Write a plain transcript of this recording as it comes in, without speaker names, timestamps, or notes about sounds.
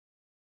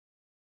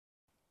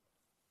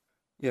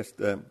Yes,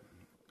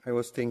 I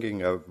was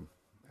thinking of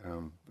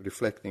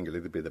reflecting a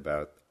little bit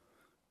about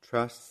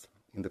trust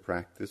in the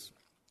practice,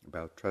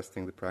 about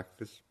trusting the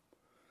practice.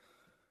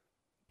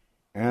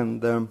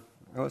 And I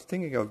was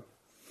thinking of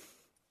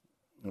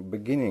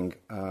beginning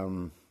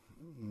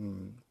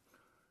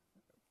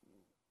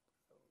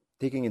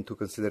taking into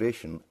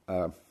consideration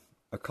a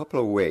couple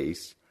of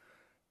ways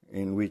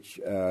in which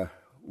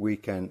we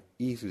can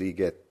easily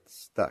get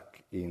stuck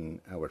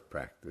in our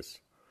practice.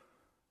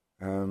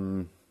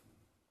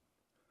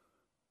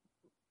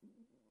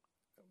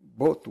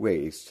 Both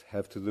ways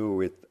have to do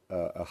with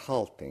a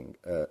halting,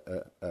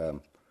 a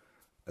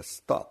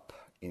stop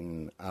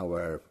in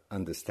our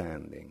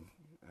understanding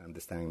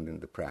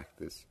the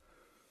practice.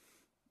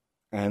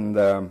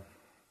 And,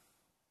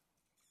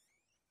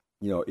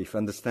 if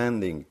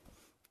understanding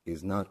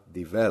is not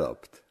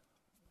developed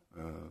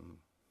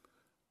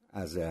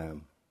as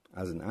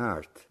an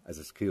art, as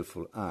a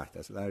skillful art,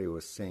 as Larry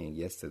was saying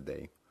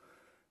yesterday,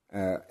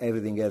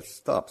 everything else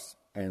stops,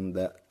 and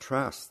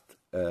trust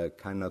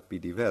cannot be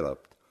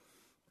developed.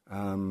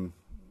 I've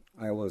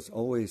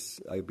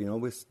been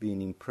always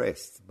been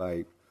impressed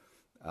by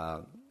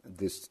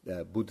this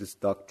Buddhist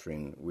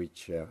doctrine,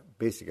 which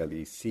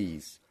basically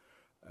sees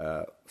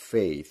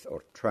faith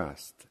or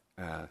trust,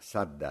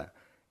 saddha,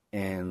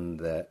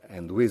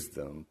 and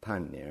wisdom,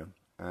 panya,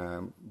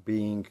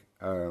 being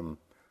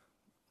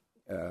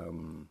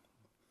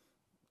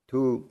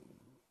two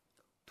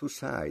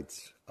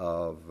sides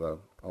of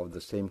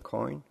the same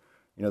coin.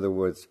 In other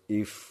words,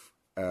 if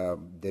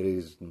there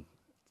is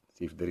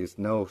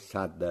no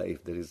saddha,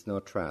 if there is no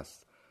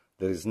trust,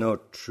 there is no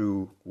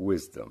true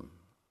wisdom.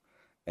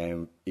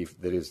 And if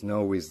there is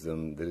no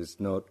wisdom, there is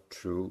no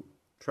true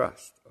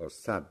trust or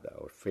saddha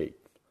or faith.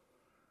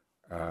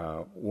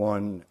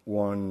 One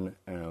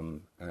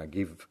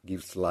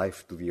gives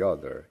life to the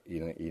other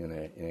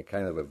in a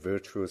kind of a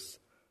virtuous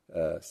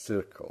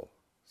circle.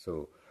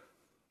 So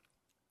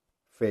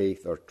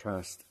faith or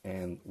trust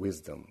and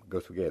wisdom go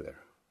together.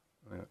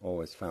 I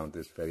always found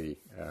this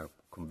very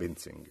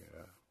convincing.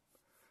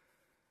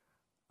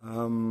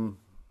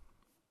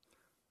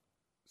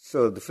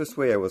 So the first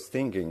way I was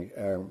thinking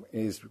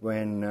is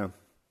when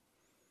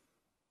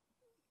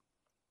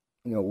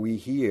we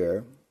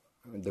hear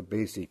the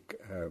basic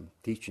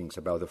teachings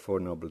about the Four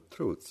Noble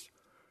Truths,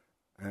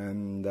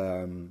 and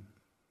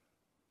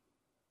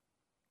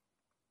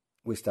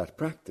we start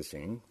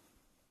practicing,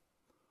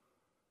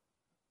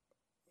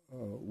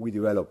 we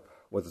develop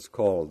what is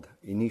called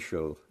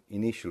initial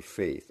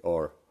faith,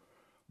 or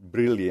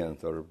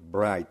brilliant or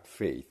bright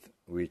faith,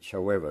 which,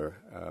 however,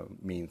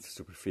 means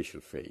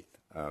superficial faith,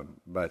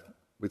 but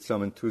with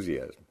some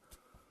enthusiasm,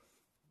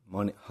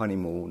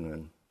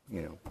 honeymoon,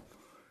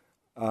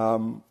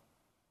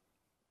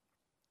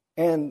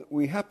 and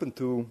we happen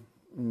to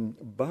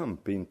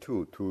bump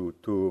into,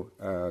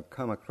 to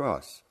come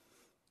across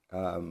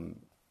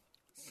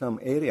some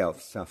area of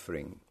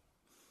suffering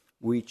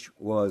which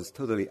was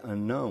totally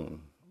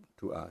unknown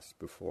to us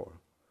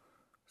before.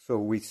 So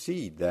we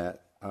see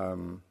that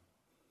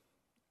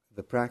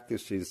the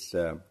practice is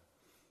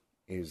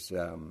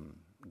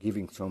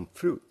giving some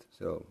fruit.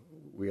 So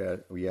we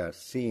are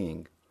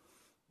seeing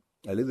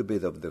a little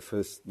bit of the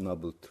first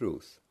noble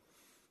truth,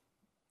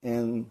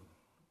 and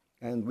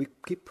we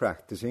keep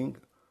practicing,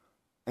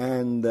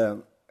 and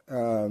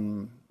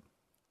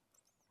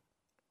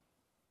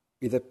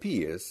it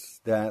appears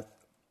that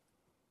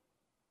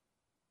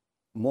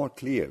more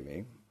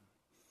clearly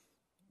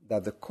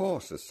that the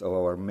causes of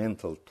our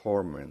mental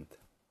torment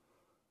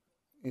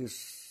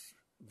is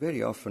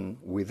very often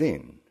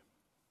within.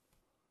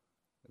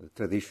 The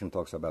tradition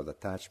talks about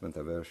attachment,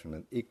 aversion,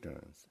 and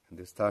ignorance, and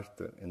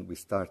we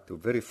start to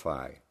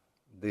verify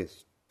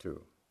this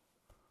too.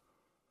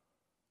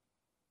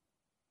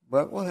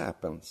 But what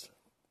happens?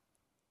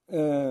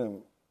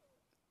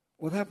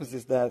 What happens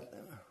is that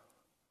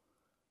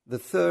the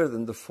third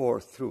and the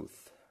fourth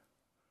truth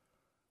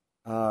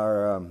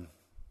are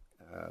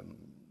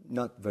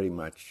not very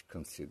much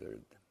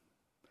considered.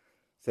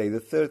 Say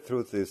the third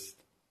truth is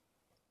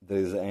there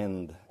is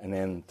an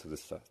end to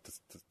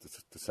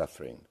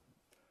suffering.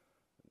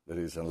 There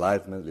is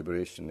enlightenment,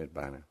 liberation,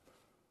 nirvana.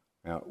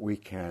 Now we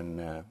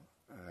can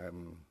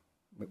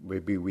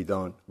maybe we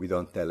don't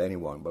tell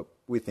anyone, but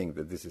we think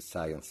that this is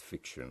science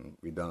fiction.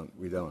 We don't.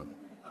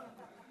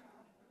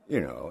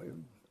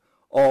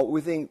 Or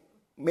we think,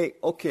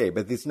 okay,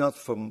 but it's not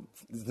for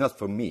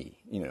me.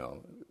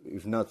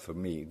 It's not for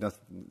me.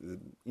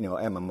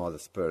 I'm a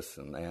modest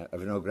person. I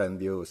have no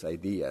grandiose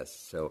ideas,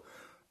 so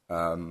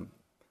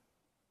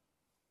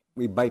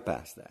we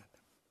bypass that.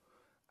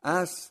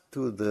 As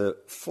to the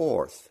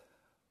fourth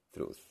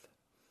truth,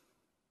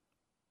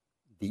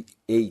 the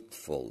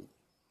eightfold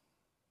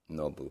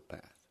noble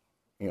path,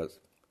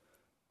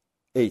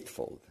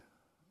 eightfold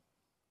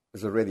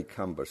is already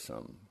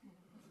cumbersome.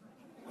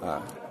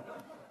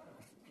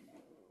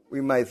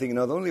 We might think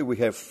not only we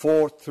have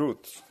four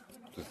truths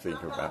to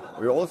think about,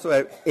 we also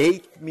have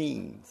 8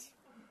 means.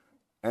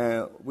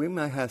 We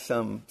might have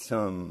some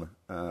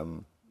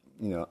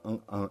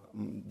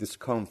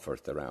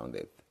discomfort around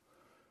it.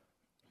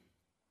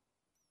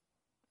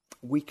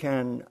 we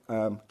can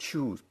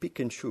pick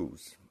and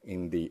choose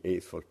in the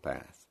Eightfold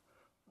Path.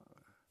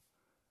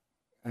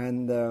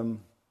 And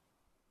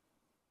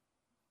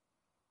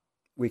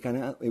we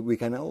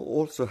can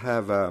also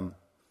have a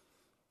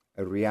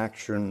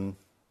reaction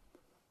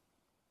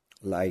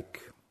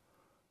like,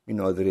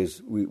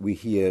 we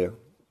hear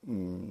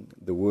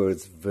the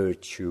words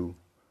virtue,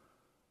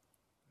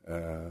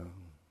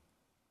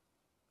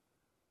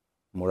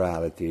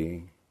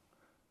 morality,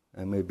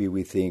 and maybe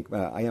we think,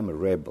 well, I am a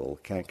rebel.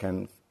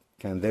 Can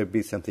there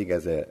be something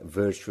as a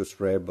virtuous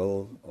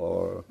rebel?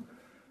 Or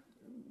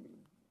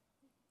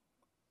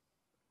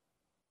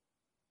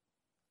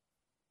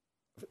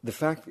the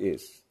fact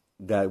is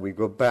that we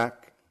go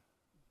back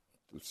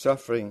to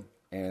suffering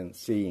and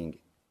seeing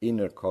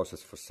inner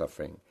causes for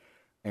suffering,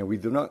 and we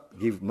do not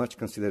give much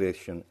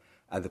consideration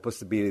at the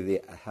possibility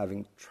of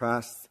having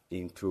trust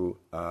into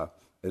a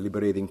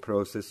liberating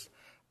process.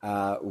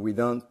 We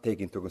don't take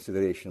into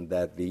consideration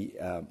that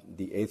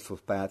the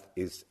Eightfold Path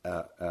is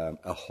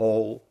a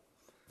whole.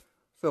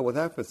 So what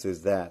happens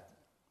is that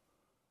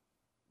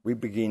we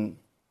begin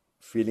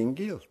feeling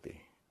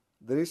guilty.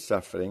 There is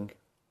suffering,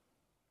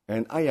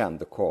 and I am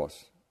the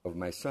cause of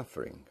my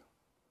suffering.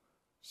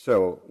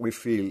 So we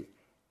feel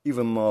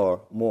even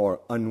more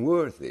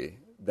unworthy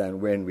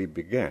than when we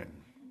began.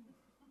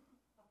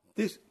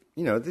 This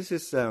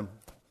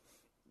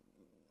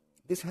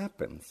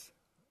happens.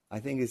 I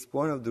think it's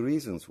one of the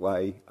reasons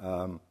why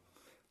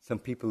some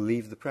people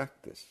leave the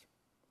practice.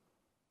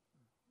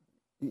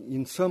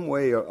 In some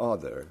way or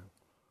other,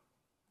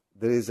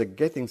 there is a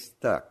getting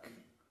stuck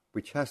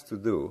which has to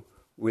do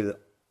with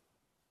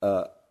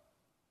a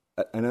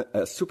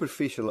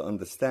superficial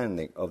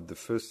understanding of the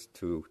first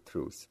two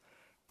truths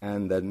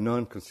and a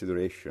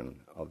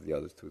non-consideration of the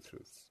other two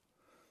truths.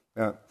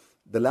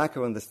 The lack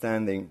of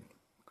understanding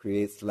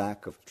creates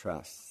lack of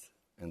trust,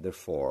 and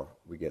therefore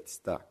we get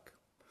stuck.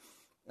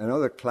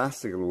 Another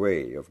classical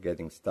way of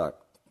getting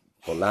stuck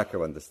for lack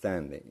of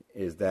understanding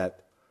is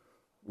that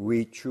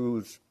we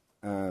choose,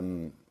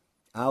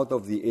 out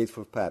of the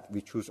Eightfold Path, we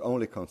choose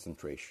only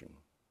concentration.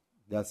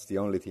 That's the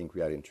only thing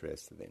we are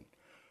interested in.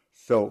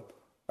 So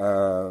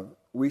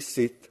we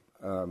sit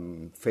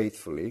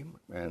faithfully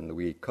and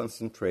we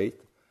concentrate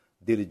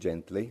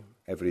diligently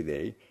every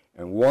day.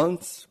 And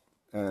once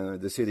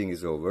the sitting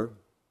is over,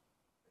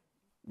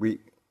 we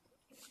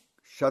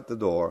shut the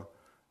door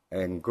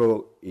and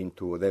go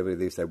into whatever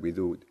it is that we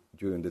do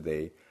during the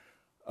day,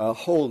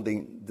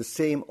 holding the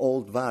same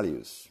old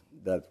values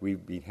that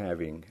we've been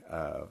having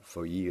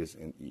for years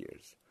and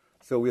years.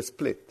 So we're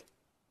split.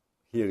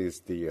 Here is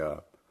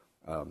the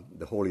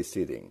holy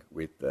sitting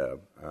with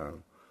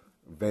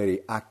very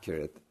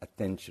accurate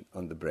attention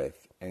on the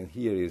breath, and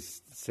here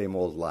is the same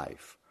old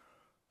life.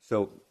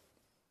 So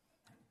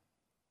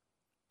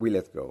we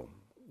let go.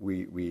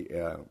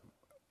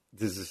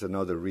 This is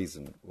another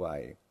reason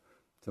why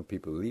some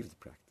people leave the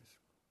practice,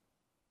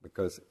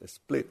 because a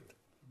split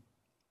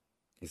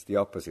is the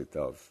opposite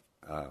of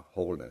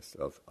wholeness,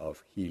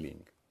 of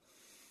healing.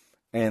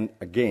 And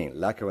again,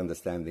 lack of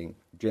understanding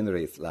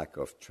generates lack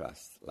of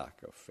trust,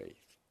 lack of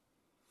faith.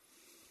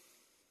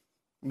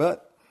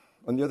 But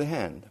on the other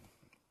hand,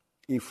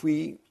 if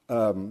we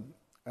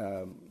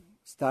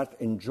start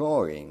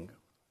enjoying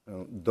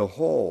the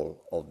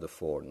whole of the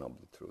Four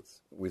Noble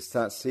Truths, we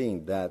start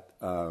seeing that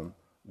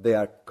they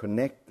are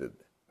connected,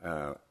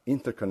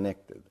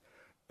 interconnected,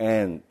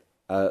 and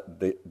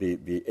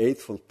the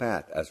Eightfold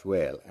Path as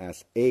well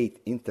as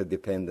 8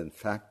 interdependent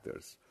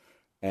factors.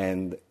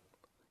 And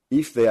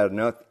if they are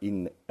not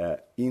in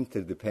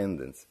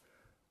interdependence,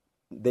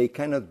 they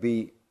cannot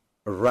be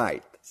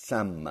right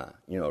samma,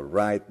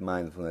 right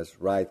mindfulness,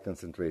 right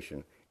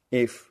concentration.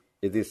 If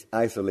it is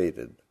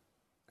isolated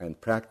and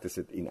practice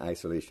it in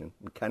isolation,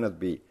 it cannot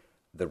be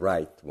the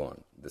right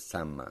one, the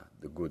samma,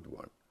 the good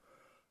one.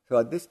 So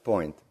at this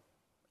point,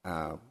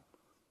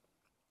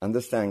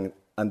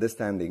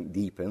 understanding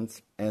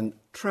deepens and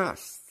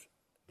trust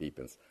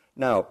deepens.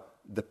 Now,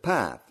 the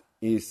path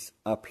is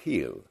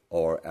uphill,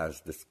 or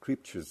as the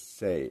scriptures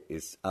say,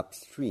 is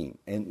upstream,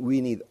 and we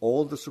need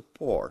all the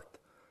support.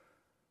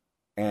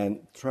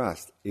 And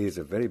trust is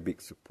a very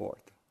big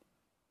support.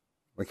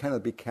 We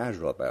cannot be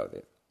casual about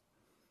it,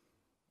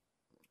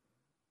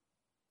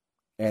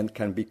 and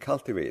can be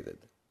cultivated.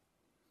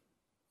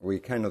 We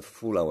cannot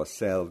fool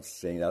ourselves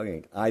saying,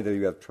 okay, either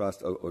you have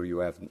trust or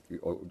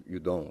you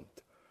don't.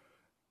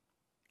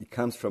 It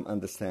comes from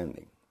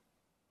understanding.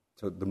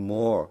 So the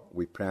more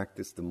we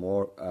practice, the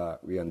more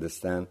we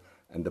understand,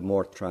 and the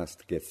more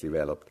trust gets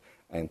developed.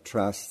 And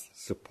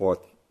trust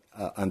support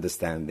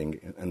understanding,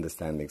 and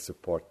understanding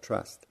support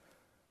trust.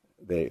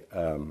 They're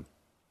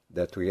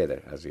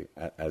together,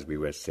 as we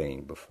were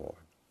saying before.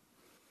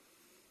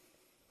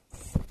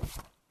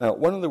 Now,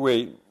 one of the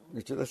ways,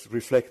 let's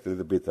reflect a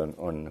little bit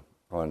on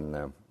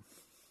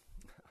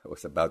I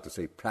was about to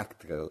say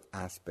practical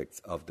aspects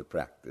of the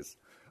practice.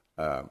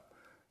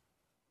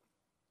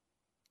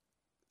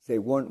 Say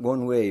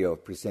one way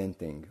of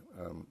presenting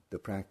the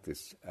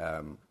practice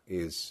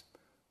is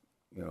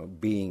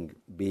being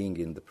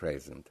in the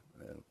present,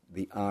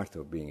 the art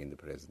of being in the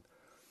present.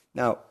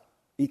 Now,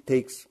 it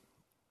takes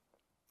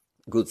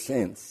good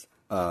sense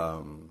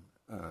to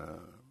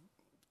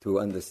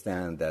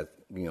understand that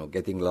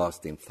getting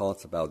lost in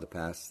thoughts about the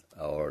past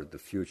or the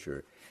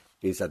future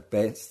is at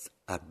best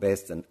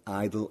an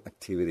idle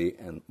activity,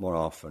 and more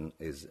often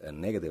is a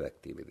negative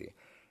activity.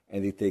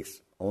 And it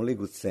takes only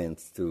good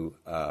sense to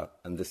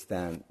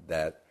understand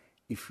that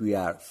if we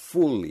are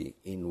fully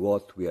in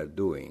what we are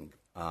doing,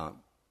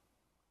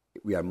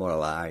 we are more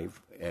alive,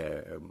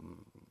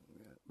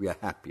 we are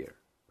happier,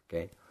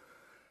 okay?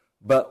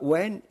 But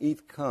when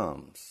it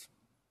comes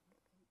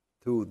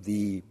to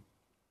the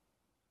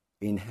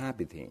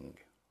inhabiting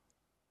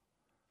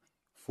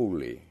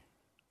fully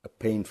a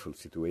painful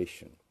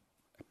situation,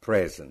 a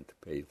present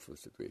painful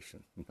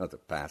situation, not a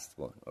past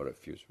one or a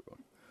future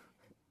one.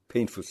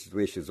 Painful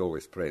situation is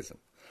always present.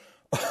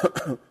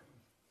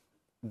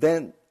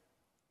 Then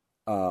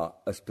a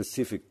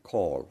specific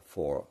call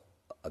for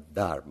a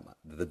dharma,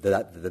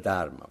 the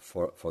dharma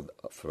for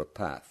a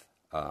path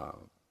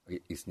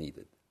is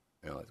needed.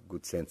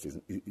 Good sense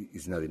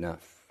is not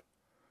enough.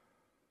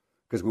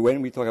 Because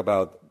when we talk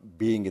about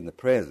being in the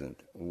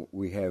present,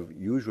 we have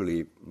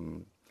usually,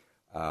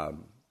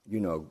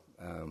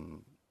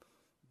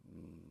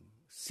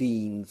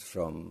 scenes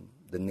from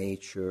the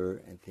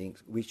nature and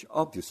things, which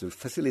obviously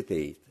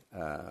facilitate,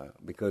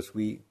 because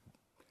we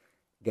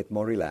get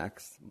more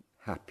relaxed,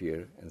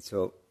 happier, and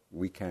so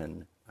we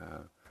can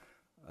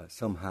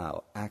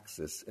somehow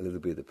access a little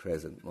bit the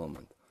present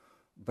moment.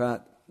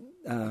 But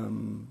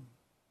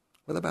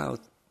what about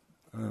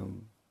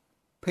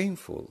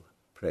painful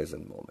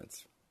present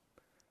moments,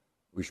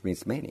 which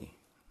means many?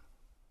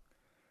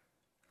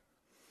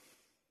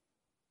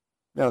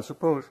 Now,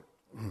 suppose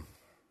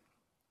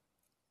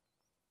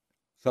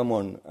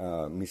someone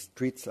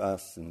mistreats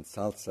us,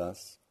 insults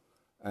us,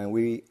 and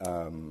we,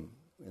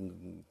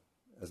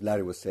 as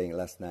Larry was saying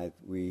last night,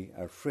 we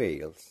are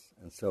frails,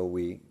 and so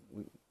we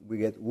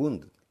get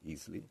wounded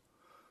easily.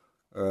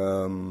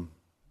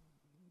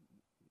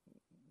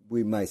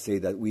 We might say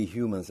that we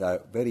humans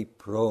are very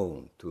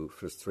prone to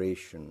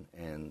frustration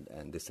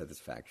and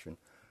dissatisfaction.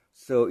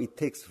 So it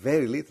takes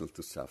very little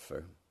to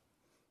suffer.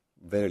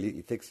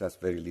 It takes us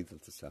very little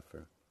to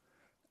suffer.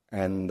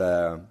 And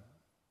so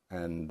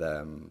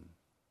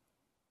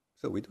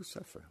we do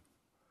suffer.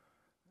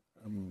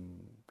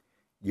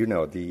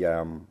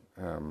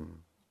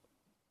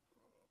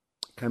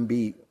 Can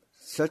be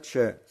such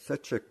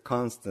a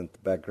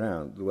constant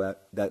background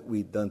that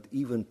we don't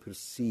even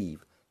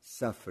perceive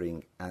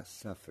suffering as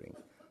suffering.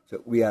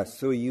 So we are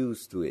so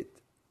used to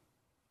it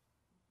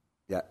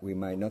that we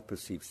might not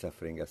perceive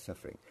suffering as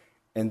suffering.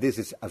 And this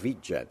is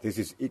avidya, this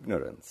is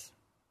ignorance.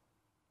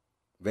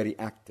 Very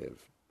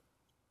active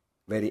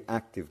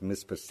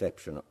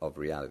misperception of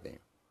reality.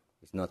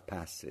 It's not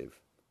passive.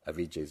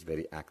 Avidya is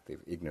very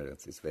active.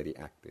 Ignorance is very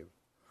active.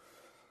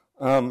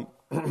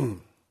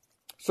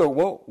 So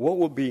what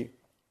would be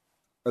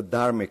a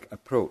dharmic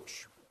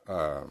approach?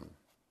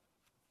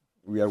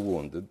 We are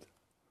wounded.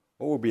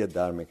 What would be a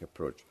dharmic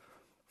approach?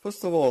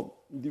 First of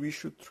all, we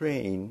should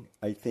train,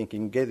 I think,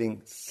 in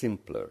getting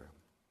simpler.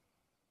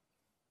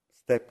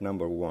 Step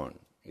number one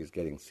is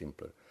getting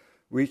simpler,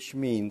 which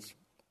means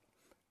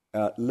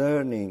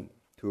learning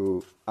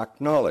to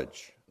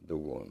acknowledge the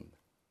wound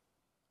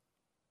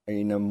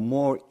in a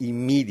more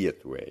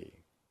immediate way.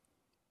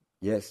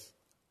 Yes,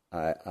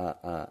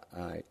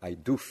 I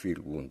do feel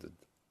wounded.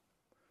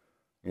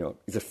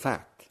 It's a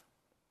fact.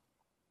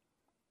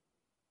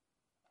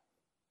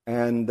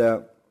 And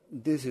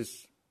this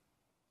is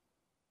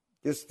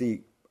just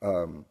the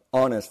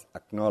honest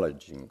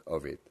acknowledging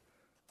of it.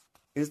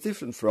 It's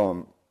different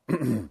from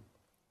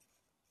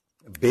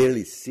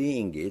barely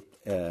seeing it,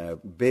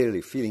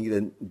 barely feeling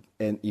it,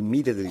 and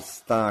immediately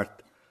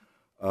start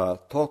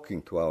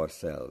talking to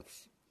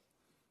ourselves.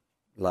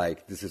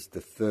 Like, this is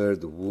the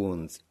third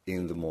wound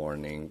in the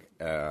morning.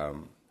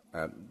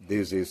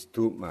 This is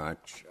too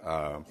much.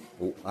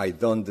 I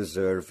don't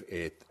deserve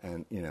it,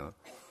 and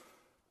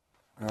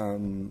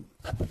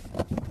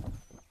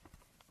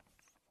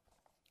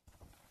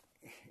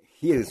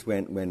here is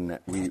when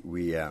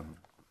we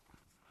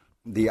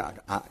the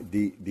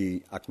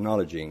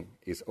acknowledging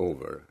is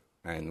over,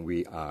 and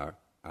we are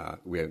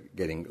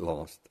getting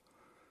lost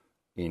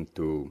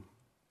into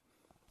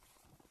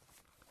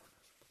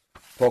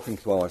talking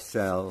to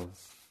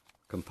ourselves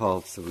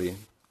compulsively,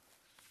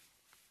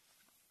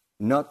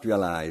 not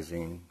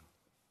realizing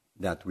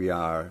that we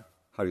are,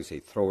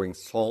 throwing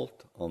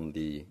salt on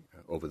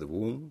over the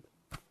wound.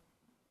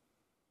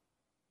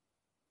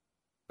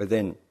 But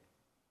then,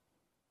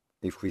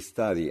 if we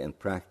study and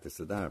practice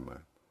the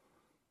Dharma,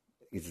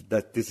 it's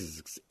that this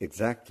is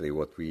exactly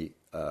what we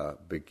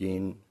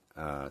begin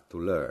to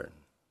learn,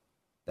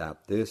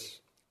 that this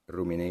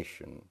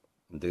rumination,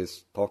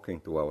 this talking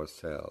to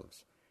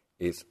ourselves,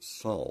 is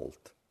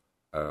salt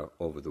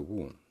over the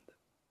wound.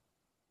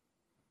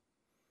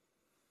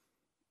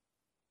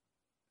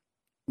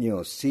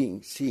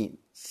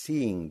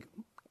 Seeing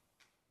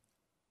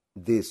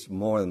this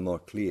more and more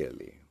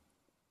clearly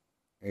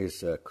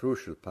is a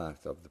crucial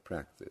part of the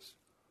practice.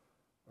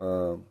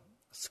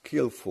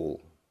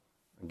 Skillful,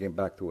 again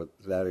back to what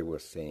Larry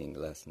was saying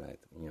last night,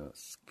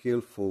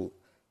 skillful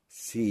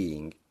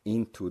seeing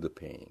into the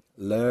pain,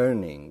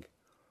 learning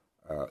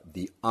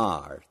the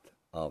art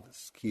of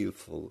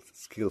skillful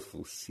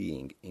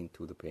seeing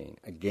into the pain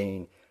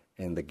again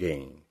and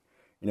again.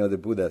 The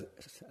Buddha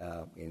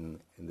in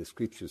the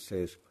scripture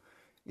says,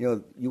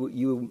 you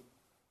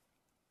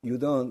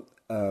don't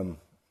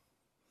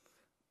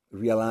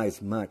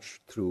realize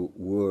much through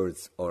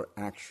words or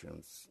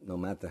actions, no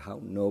matter how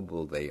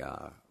noble they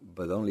are,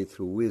 but only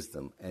through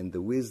wisdom. And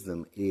the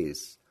wisdom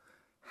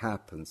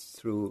happens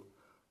through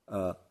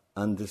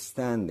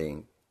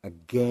understanding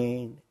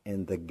again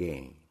and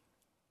again.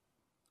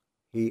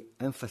 He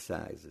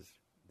emphasizes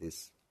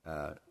this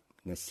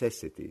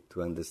necessity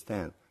to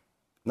understand.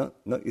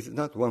 It's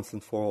not once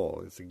and for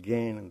all. It's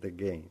again and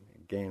again,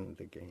 again and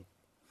again.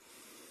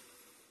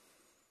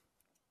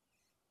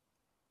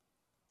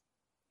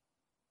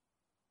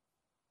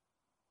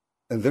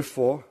 And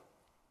therefore,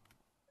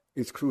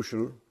 it's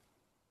crucial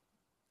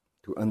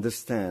to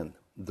understand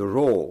the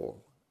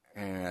role,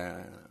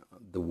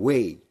 the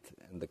weight,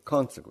 and the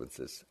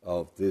consequences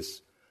of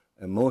this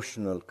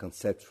emotional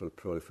conceptual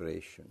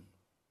proliferation,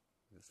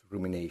 this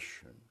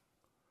rumination,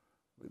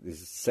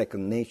 this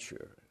second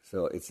nature.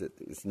 So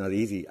it's not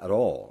easy at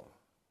all.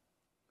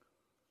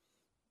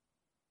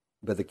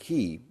 But the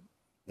key,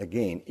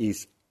 again,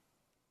 is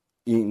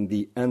in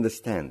the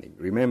understanding.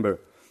 Remember,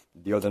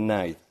 the other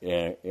night,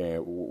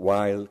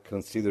 while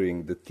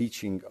considering the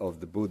teaching of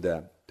the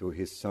Buddha to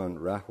his son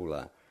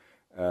Rahula,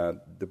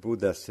 the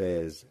Buddha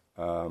says,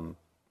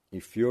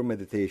 if your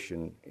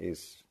meditation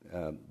is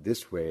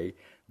this way,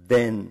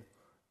 then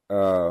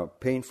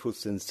painful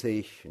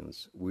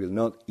sensations will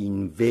not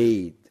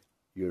invade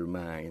your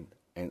mind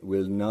and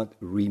will not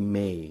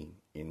remain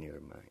in your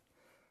mind.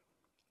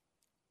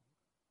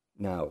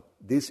 Now,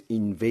 this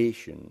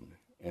invasion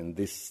and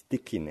this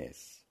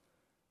stickiness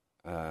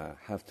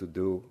have to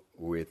do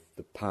with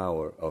the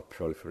power of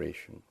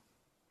proliferation,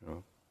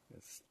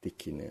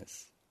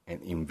 stickiness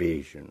and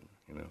invasion,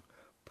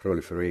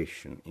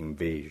 proliferation,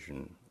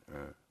 invasion.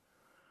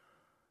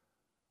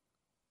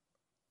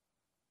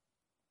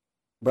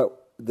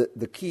 But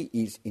the key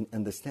is in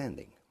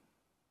understanding.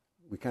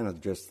 We cannot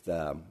just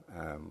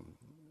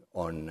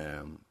on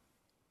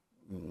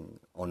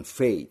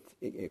faith.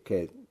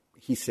 Okay,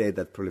 he said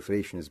that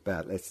proliferation is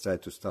bad. Let's try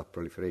to stop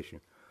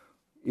proliferation.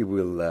 It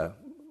will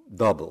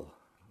double.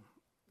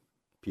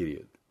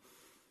 Period.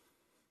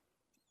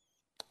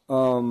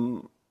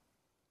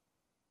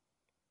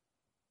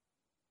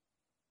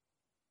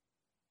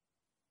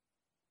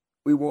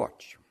 We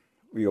watch,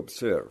 we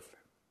observe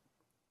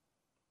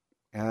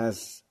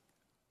as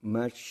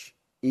much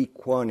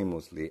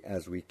equanimously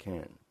as we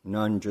can,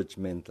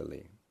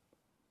 non-judgmentally.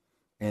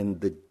 And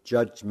the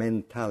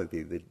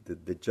judgmentality,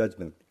 the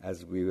judgment,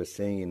 as we were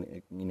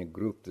saying in a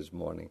group this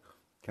morning,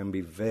 can be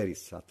very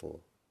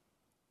subtle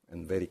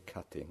and very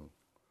cutting.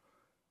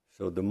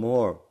 So the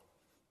more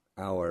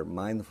our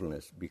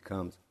mindfulness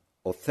becomes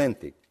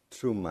authentic,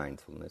 true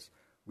mindfulness,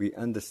 we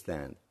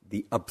understand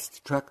the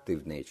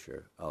obstructive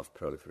nature of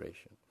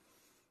proliferation.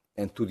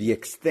 And to the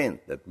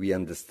extent that we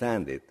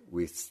understand it,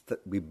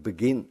 we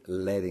begin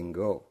letting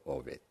go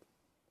of it.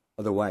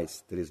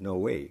 Otherwise, there is no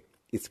way.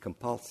 It's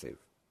compulsive.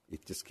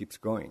 It just keeps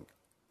going.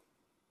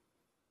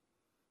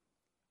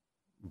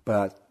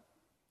 But,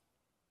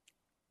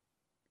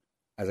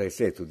 as I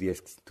said, to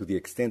the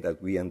extent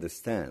that we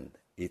understand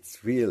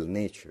its real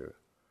nature,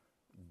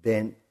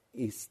 then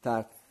it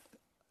starts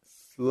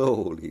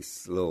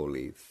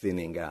slowly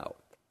thinning out.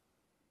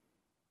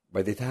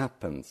 But it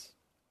happens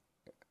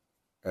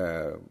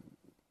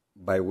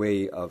by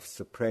way of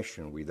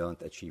suppression. We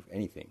don't achieve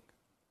anything.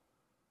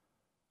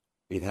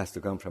 It has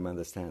to come from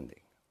understanding.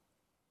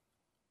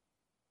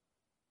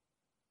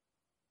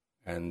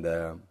 And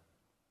I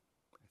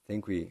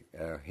think we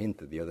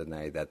hinted the other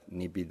night that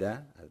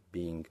nibbida,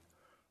 being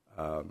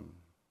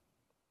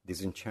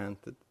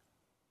disenchanted,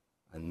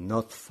 and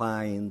not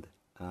find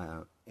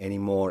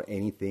anymore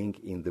anything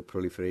in the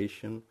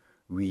proliferation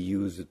we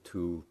use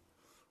to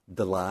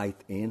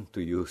delight in,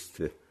 to use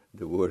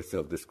the words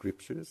of the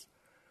scriptures,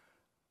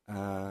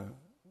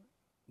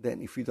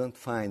 then if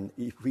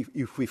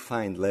we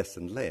find less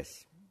and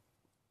less,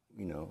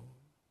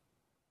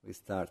 we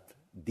start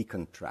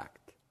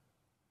decontract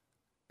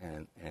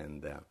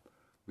and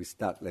we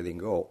start letting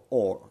go,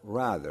 or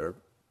rather,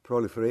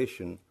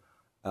 proliferation,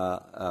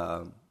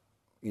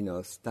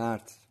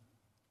 starts,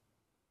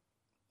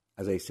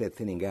 as I said,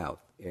 thinning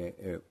out.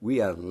 We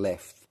are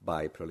left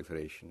by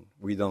proliferation.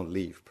 We don't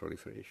leave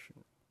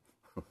proliferation.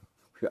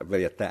 We are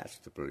very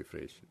attached to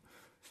proliferation.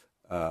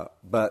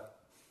 But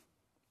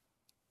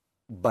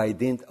by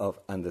dint of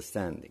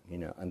understanding,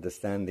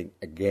 understanding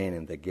again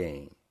and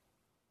again,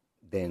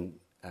 then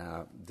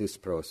this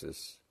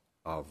process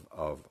of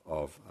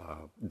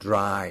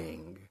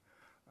drying,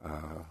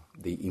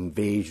 the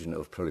invasion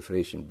of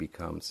proliferation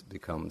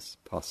becomes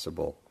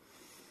possible.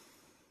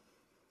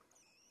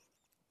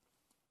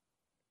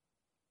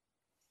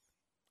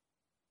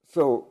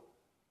 So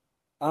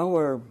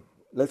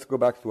let's go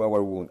back to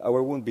our wound.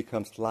 Our wound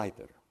becomes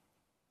lighter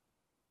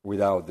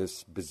without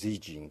this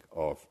besieging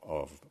of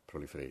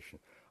proliferation.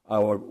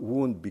 Our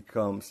wound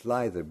becomes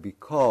lighter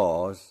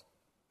because,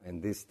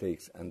 and this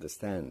takes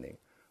understanding,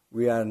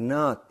 we are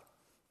not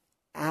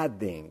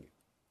adding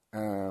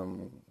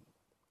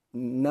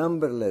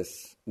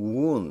numberless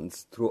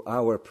wounds through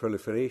our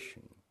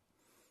proliferation.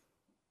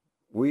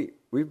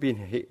 We've been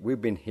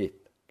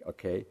hit,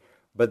 okay?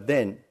 But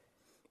then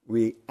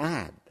we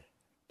add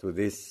to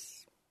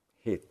this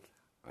hit,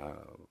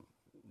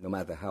 no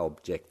matter how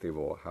objective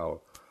or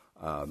how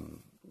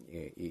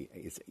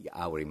it's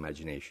our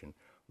imagination.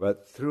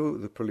 But through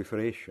the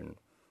proliferation,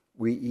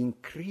 we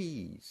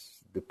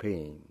increase the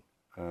pain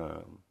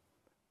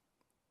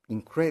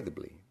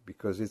incredibly,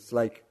 because it's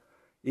like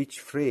each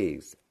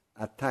phrase,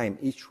 at time,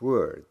 each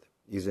word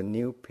is a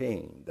new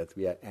pain that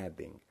we are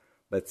adding.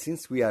 But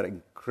since we are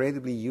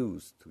incredibly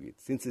used to it,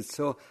 since it's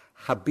so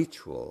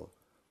habitual,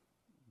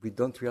 we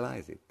don't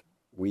realize it.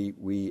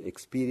 We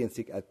experience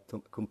it as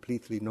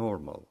completely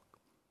normal.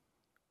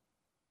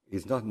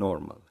 It's not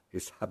normal.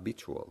 It's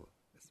habitual.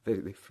 It's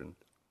very different.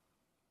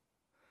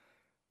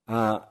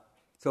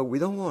 So we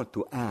don't want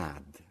to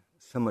add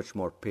so much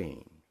more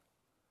pain.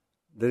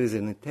 There is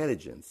an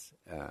intelligence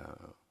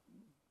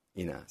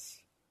in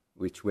us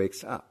which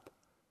wakes up.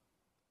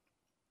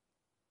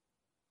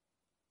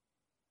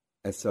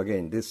 And so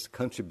again, this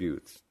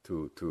contributes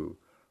to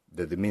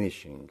the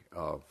diminishing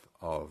of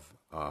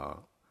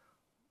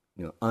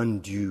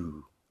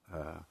undue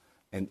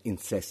and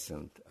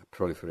incessant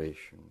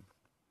proliferation.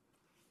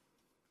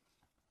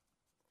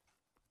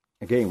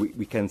 Again,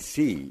 we can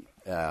see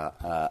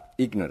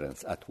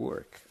ignorance at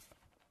work.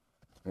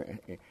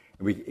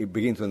 We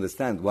begin to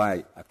understand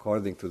why,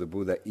 according to the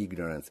Buddha,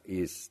 ignorance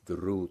is the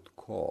root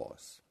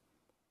cause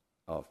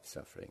of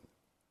suffering.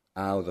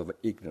 Out of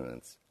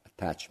ignorance,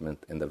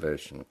 attachment and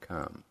aversion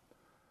come.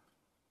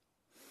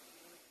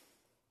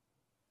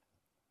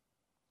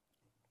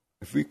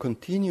 If we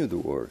continue the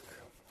work,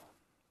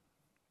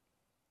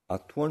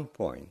 at one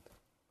point,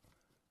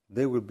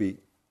 there will be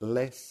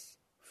less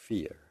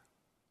fear.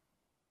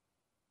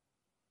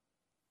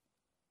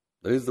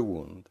 There is the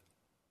wound.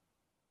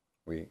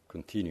 We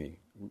continue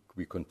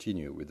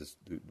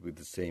with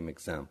the same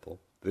example.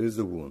 There is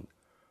the wound,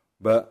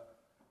 but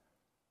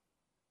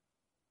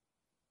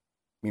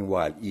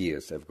meanwhile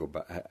years have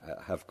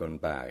gone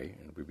by,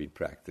 and we've been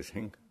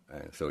practicing.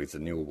 So it's a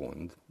new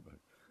wound.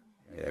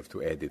 I have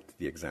to edit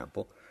the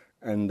example,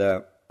 and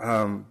but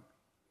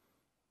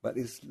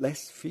it's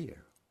less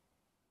fear,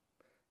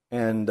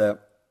 and out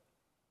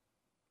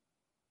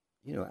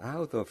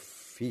of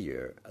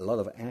fear, a lot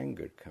of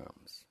anger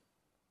comes.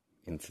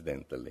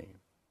 Incidentally,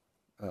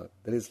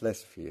 there is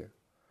less fear.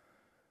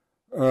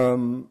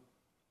 And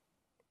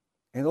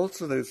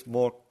also there is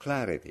more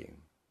clarity.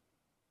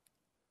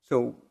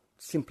 So,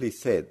 simply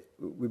said,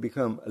 we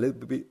become a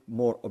little bit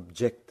more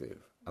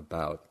objective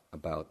about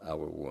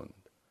our wound.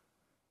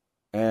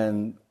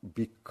 And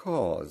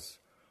because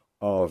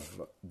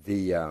of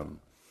the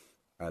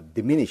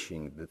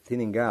diminishing, the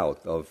thinning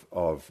out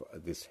of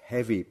this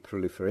heavy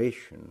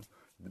proliferation,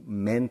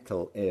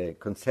 mental,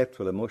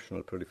 conceptual,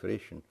 emotional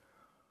proliferation,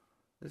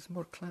 there's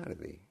more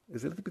clarity.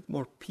 There's a little bit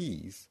more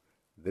peace.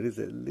 There is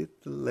a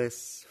little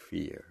less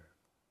fear.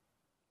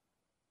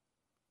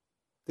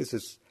 This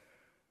is,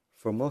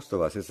 for most of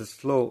us, it's a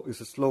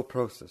slow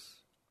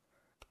process.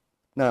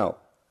 Now,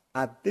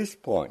 at this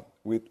point,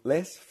 with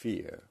less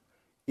fear,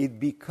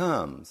 it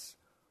becomes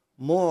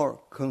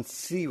more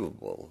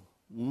conceivable,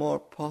 more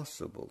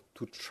possible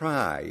to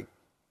try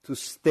to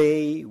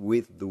stay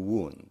with the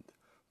wound,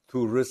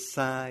 to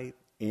reside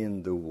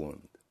in the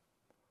wound.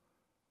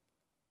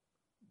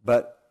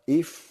 But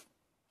if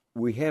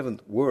we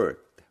haven't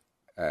worked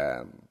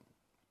to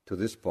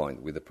this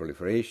point with the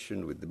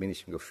proliferation, with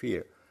diminishing of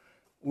fear,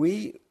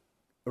 we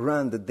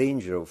run the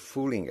danger of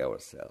fooling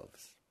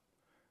ourselves.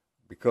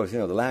 Because,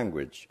 the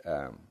language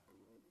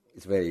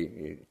is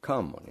very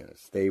common,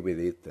 stay with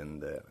it.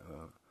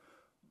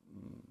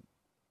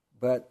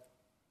 But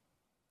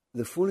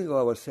the fooling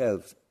of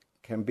ourselves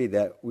can be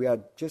that we are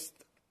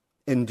just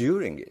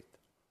enduring it.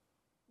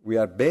 We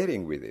are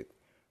bearing with it.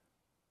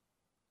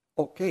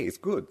 Okay, it's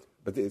good,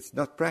 but it's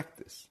not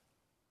practice.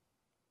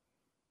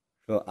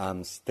 So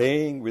I'm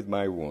staying with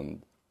my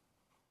wound,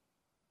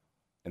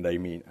 and I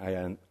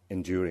am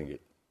enduring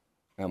it.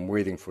 I'm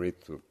waiting for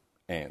it to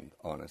end,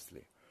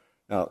 honestly.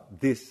 Now,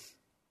 this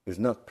is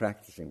not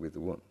practicing with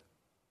the wound.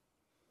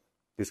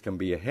 This can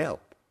be a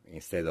help.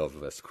 Instead of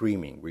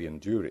screaming, we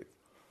endure it.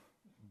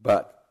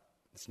 But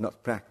it's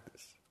not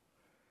practice.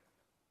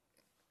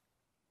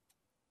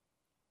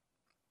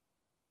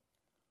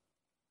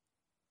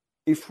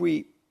 If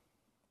we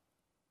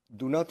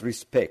do not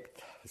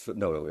respect,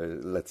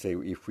 let's say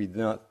if we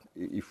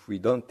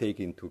don't take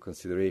into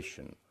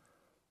consideration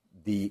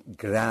the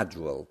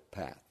gradual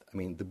path.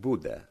 The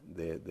Buddha,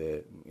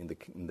 in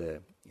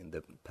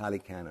the Pali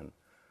Canon,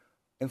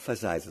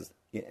 emphasizes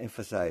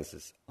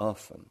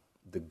often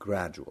the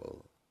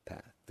gradual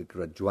path, the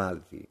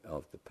graduality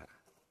of the path.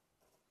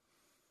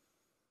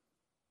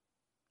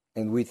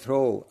 and we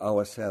throw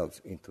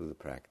ourselves into the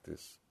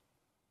practice,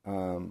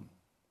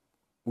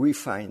 we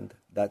find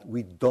that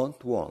we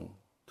don't want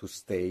to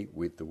stay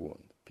with the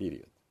wound,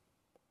 period.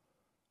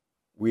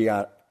 We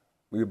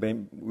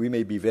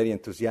may be very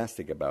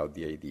enthusiastic about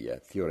the idea,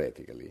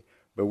 theoretically,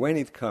 but when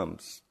it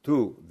comes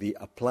to the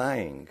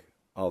applying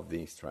of the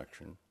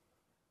instruction,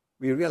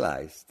 we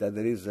realize that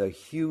there is a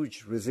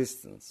huge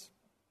resistance.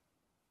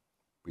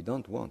 We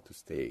don't want to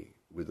stay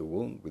with the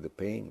wound, with the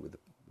pain, with the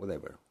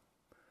whatever.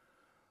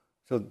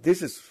 So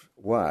this is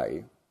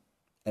why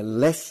a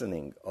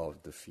lessening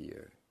of the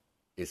fear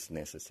is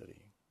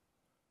necessary.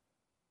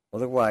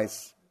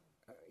 Otherwise,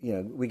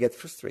 we get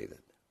frustrated.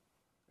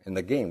 And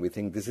again, we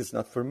think this is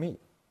not for me.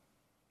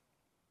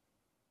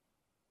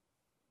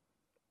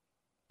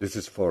 This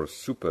is for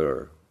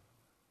super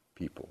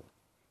people.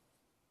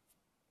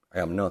 I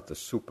am not a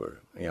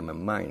super, I am a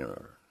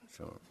minor.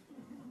 So,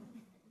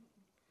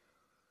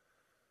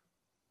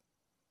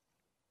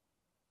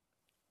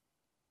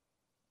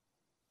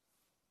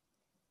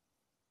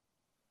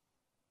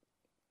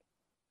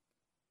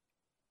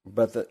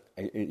 but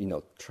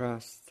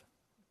trust.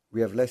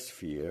 We have less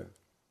fear,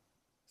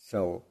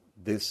 so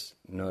this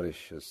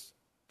nourishes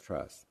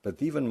trust.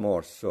 But even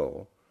more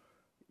so,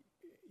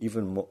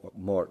 even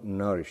more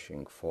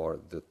nourishing for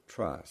the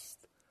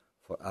trust,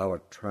 for our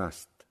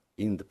trust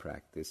in the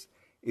practice,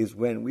 is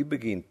when we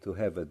begin to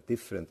have a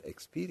different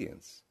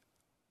experience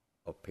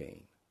of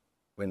pain,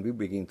 when we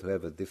begin to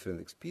have a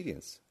different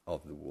experience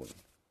of the wound.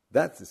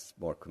 That is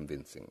more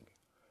convincing.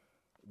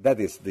 That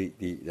is the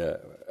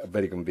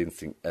very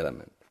convincing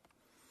element.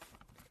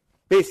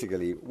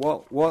 Basically,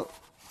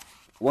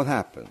 what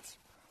happens?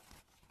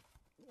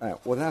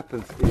 What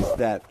happens is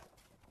that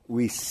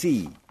we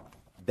see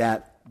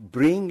that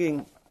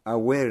bringing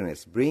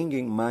awareness,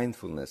 bringing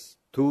mindfulness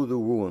to the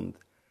wound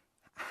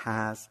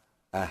has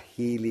a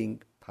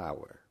healing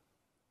power.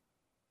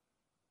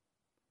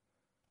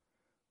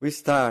 We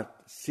start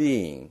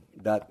seeing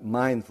that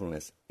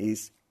mindfulness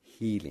is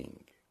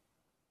healing.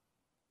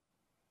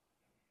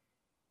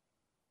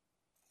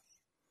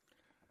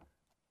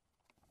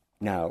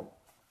 Now,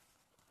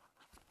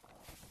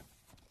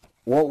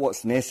 what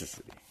was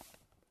necessary?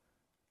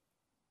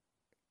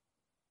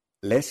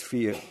 Less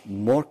fear,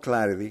 more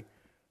clarity,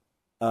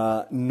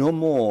 no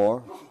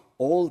more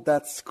all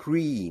that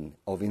screen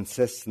of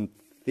incessant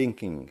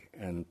thinking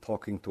and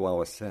talking to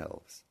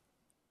ourselves.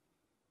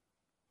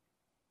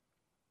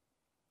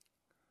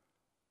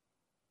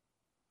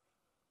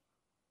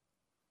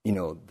 The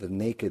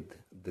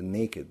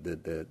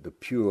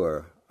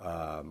pure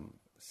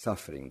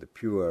suffering, the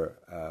pure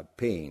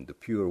pain, the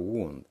pure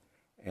wound,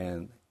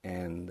 and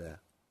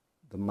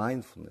the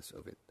mindfulness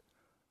of it,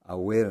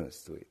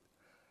 awareness to it.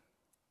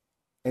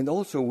 And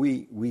also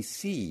we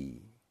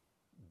see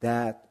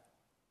that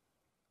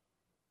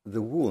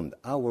the wound,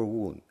 our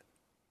wound,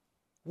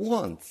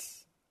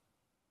 wants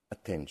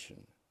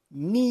attention,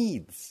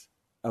 needs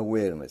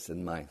awareness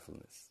and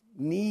mindfulness,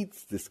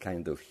 needs this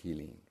kind of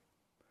healing.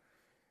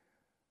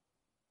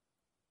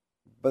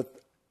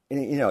 But,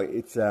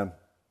 it's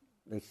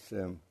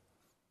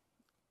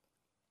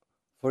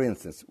for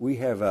instance, we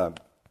have a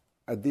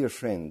dear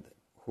friend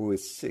who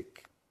is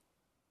sick,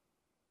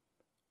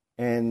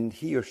 and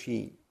he or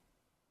she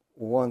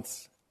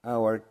wants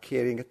our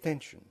caring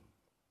attention.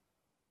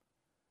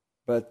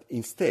 But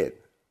instead,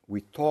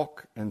 we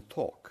talk and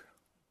talk.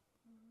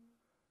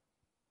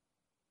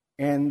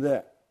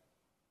 And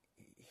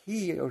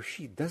he or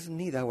she doesn't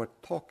need our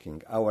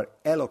talking, our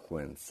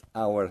eloquence,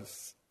 our,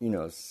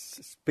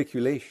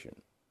 speculation.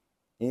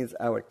 It needs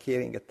our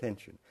caring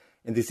attention.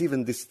 And is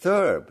even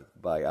disturbed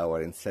by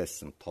our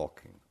incessant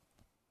talking.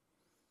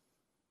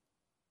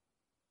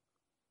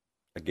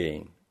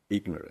 Again,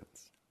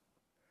 ignorance.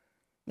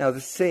 Now,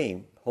 the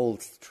same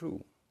holds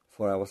true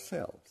for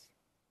ourselves.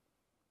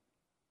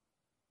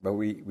 But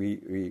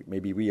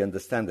maybe we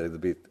understand a little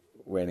bit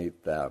when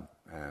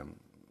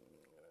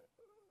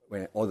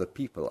when other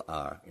people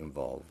are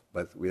involved.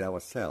 But with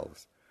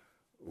ourselves,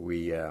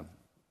 we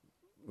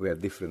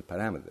have different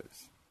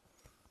parameters.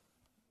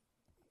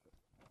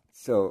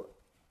 So,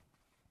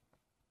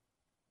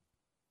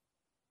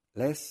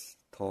 less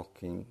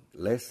talking,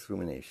 less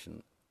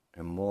rumination,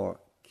 and more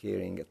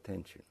caring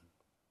attention.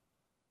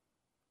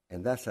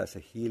 And that's as a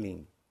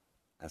healing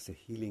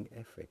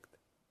effect,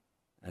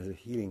 as a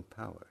healing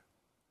power.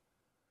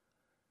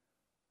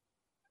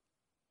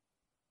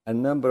 A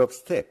number of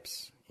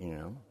steps,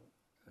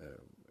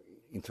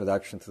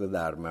 introduction to the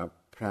Dharma,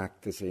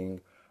 practicing,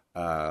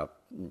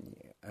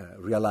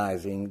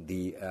 realizing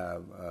the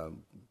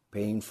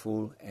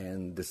painful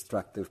and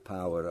destructive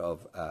power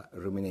of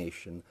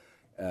rumination,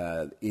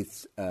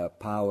 its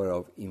power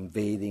of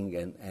invading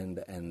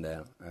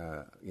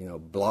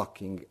and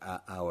blocking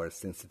our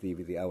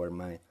sensitivity, our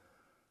mind,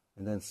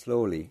 and then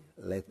slowly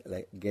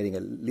getting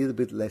a little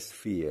bit less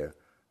fear,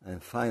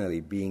 and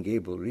finally being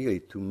able really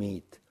to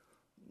meet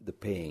the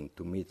pain,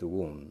 to meet the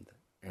wound,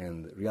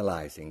 and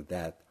realizing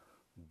that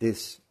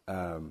this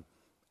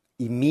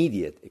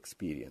immediate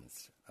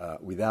experience,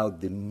 without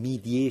the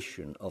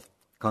mediation of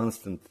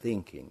constant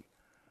thinking,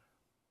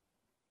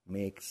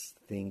 makes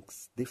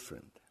things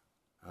different,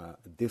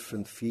 a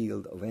different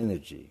field of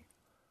energy,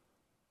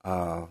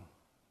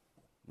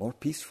 more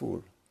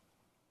peaceful.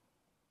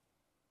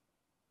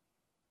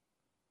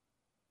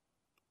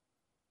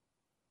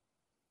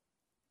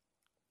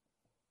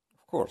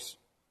 Of course,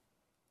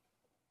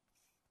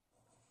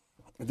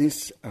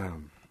 this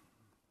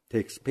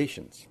takes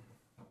patience,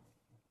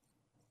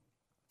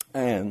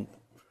 and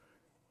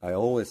I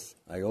always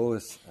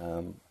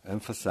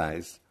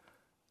emphasize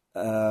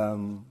a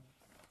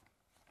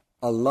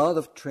lot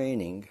of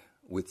training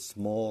with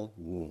small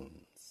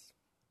wounds.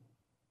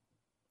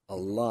 A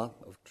lot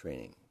of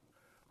training.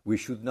 We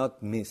should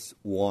not miss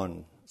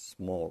one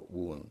small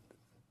wound,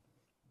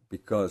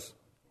 because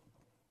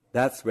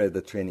that's where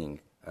the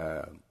training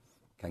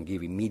can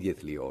give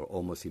immediately or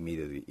almost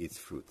immediately its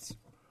fruits.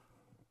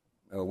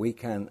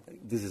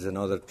 This is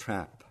another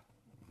trap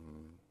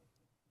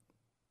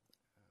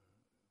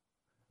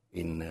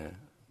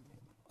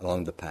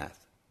along the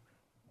path.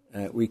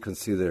 We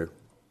consider,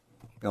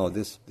 no,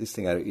 this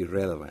thing are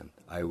irrelevant.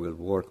 I will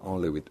work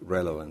only with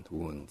relevant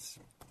wounds.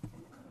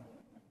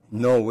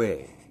 No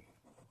way.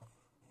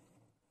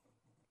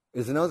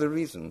 There's another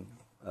reason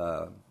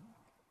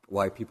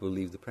why people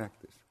leave the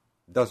practice.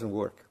 It doesn't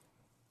work.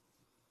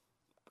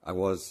 I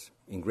was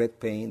in great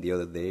pain the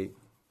other day.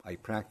 I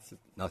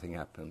practiced, nothing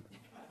happened.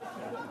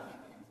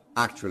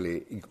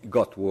 Actually, it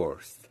got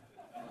worse.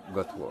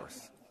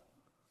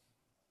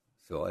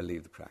 So I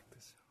leave the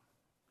practice.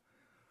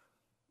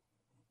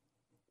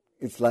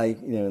 It's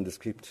like, in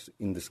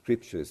the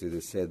scriptures it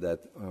is said that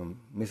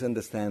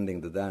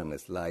misunderstanding the Dharma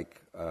is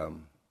like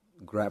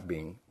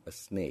grabbing a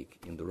snake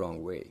in the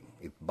wrong way.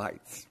 It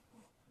bites.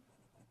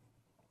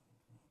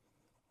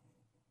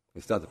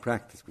 It's not the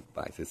practice which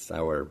bites, it's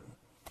our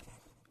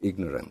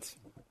ignorance.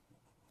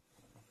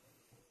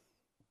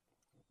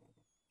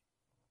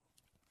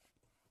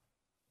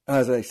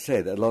 As I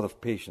said, a lot of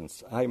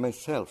patience. I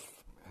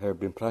myself have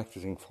been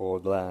practicing for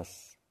the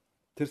last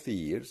 30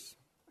 years,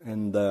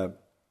 and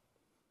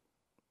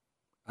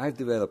I've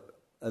developed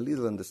a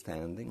little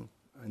understanding,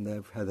 and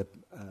I've had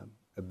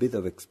a bit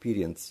of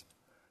experience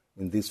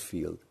in this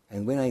field.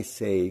 And when I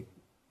say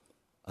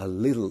a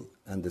little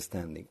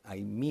understanding,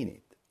 I mean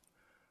it.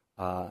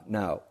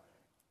 Now,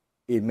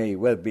 it may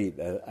well be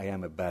that I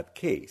am a bad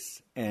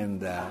case,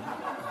 and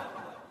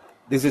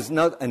this is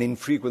not an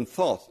infrequent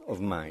thought of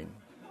mine.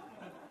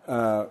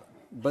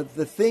 But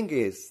the thing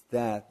is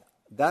that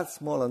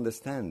small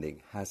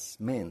understanding has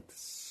meant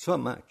so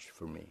much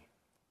for me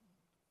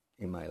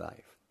in my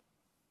life,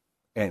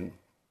 and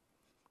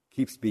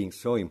keeps being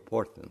so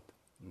important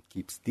and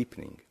keeps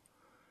deepening,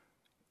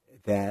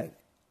 that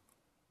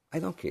I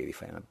don't care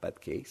if I'm a bad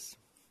case.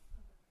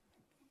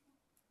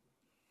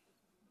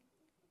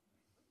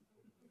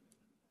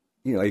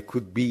 It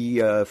could be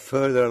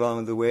further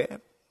along the way.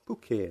 Who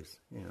cares?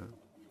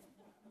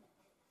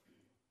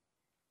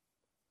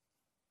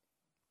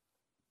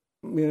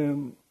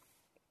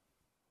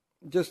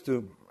 Just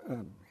to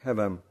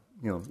have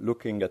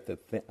looking at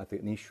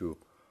an issue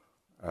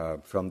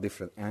from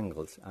different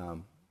angles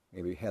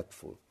may be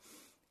helpful.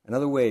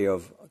 Another way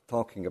of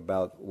talking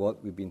about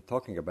what we've been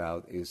talking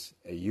about is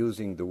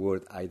using the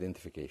word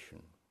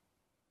identification.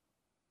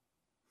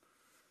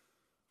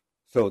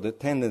 So the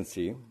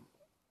tendency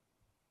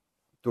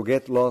to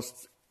get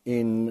lost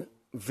in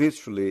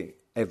virtually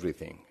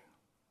everything: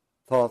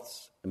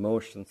 thoughts,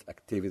 emotions,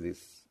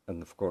 activities,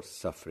 and of course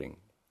suffering.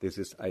 This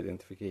is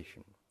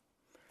identification.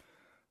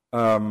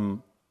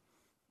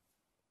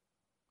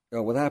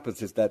 What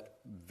happens is that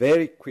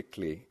very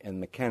quickly and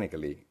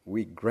mechanically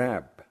we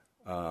grab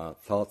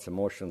thoughts,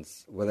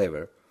 emotions,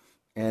 whatever,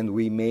 and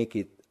we make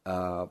it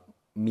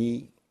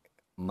me,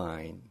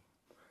 mine.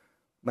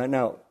 But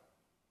now,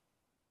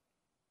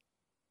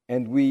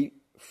 and we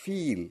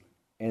feel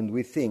and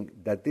we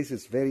think that this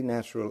is very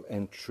natural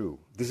and true.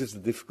 This is the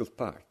difficult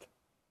part.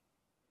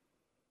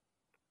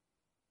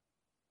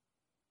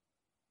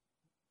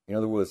 In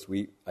other words,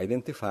 we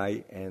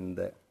identify,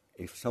 and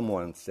if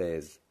someone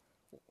says,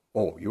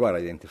 "Oh, you are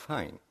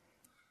identifying,"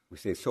 we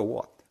say, "So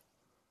what?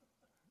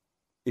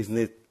 Isn't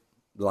it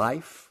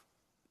life?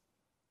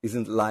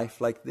 Isn't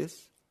life like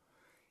this?"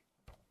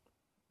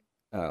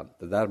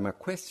 The Dharma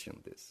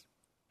questioned this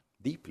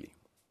deeply.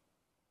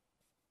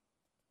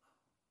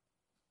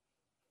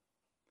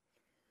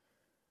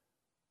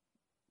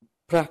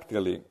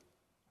 Practically,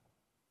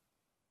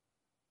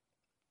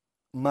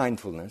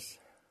 mindfulness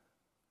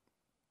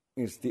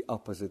is the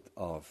opposite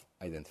of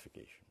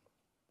identification.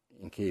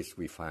 In case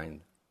we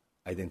find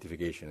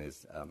identification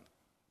is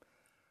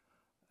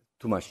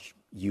too much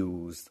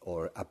used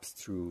or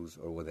abstruse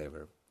or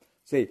whatever.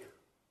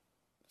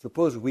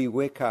 Suppose we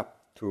wake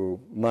up to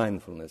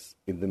mindfulness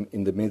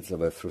in the midst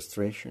of a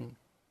frustration,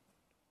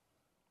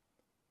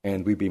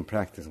 and we've been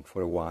practicing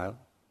for a while.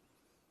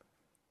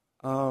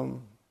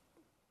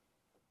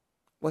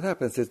 What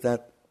happens is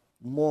that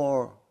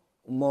more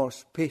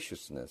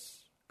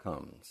spaciousness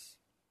comes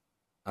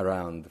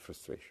around the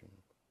frustration.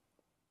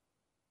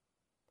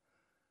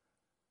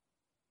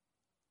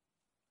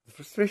 The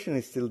frustration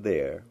is still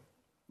there,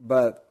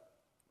 but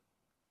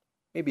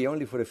maybe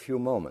only for a few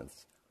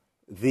moments,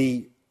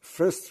 the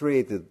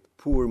frustrated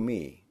poor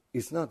me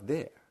is not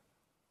there.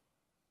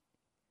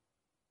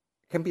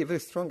 It can be a very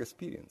strong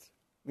experience.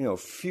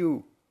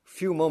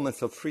 Few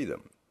moments of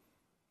freedom.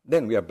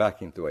 Then we are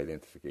back into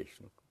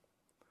identification.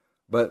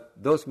 But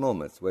those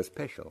moments were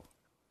special.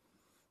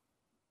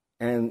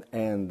 And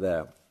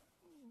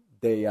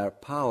they are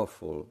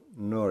powerful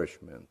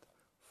nourishment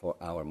for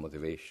our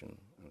motivation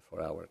and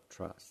for our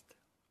trust.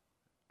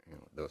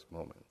 Those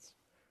moments.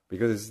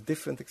 Because it's a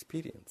different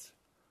experience.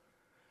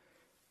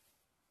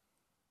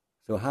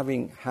 So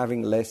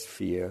having less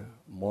fear,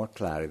 more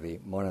clarity,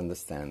 more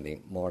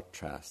understanding, more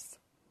trust,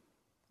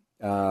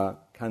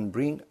 can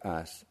bring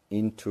us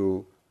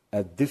into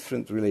a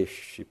different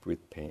relationship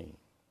with pain.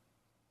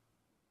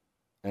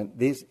 And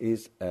this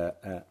is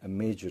a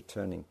major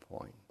turning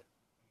point.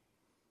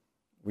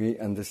 We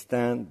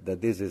understand that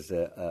this is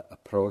a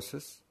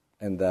process,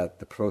 and that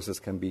the process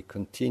can be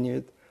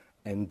continued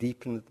and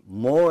deepened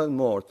more and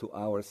more to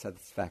our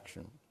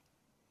satisfaction.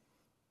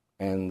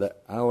 And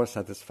our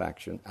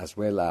satisfaction, as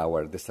well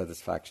our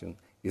dissatisfaction,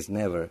 is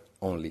never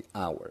only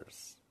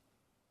ours.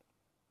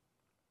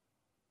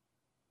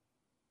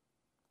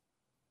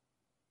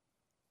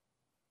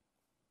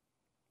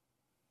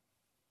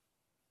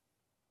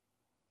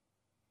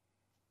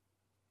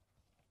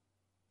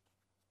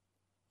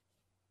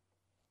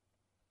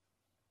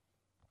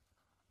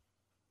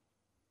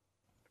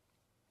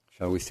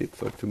 Shall we sit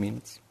for 2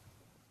 minutes?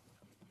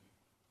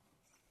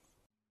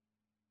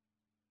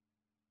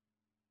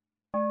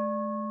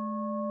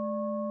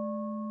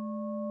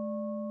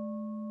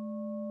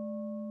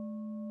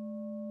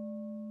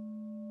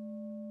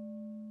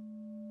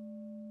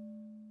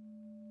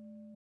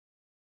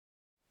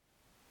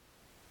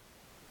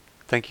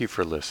 Thank you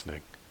for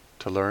listening.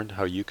 To learn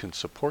how you can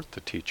support the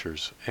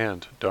teachers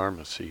and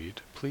Dharma Seed,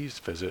 please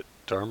visit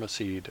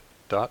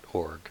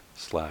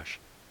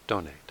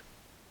dharmaseed.org/donate.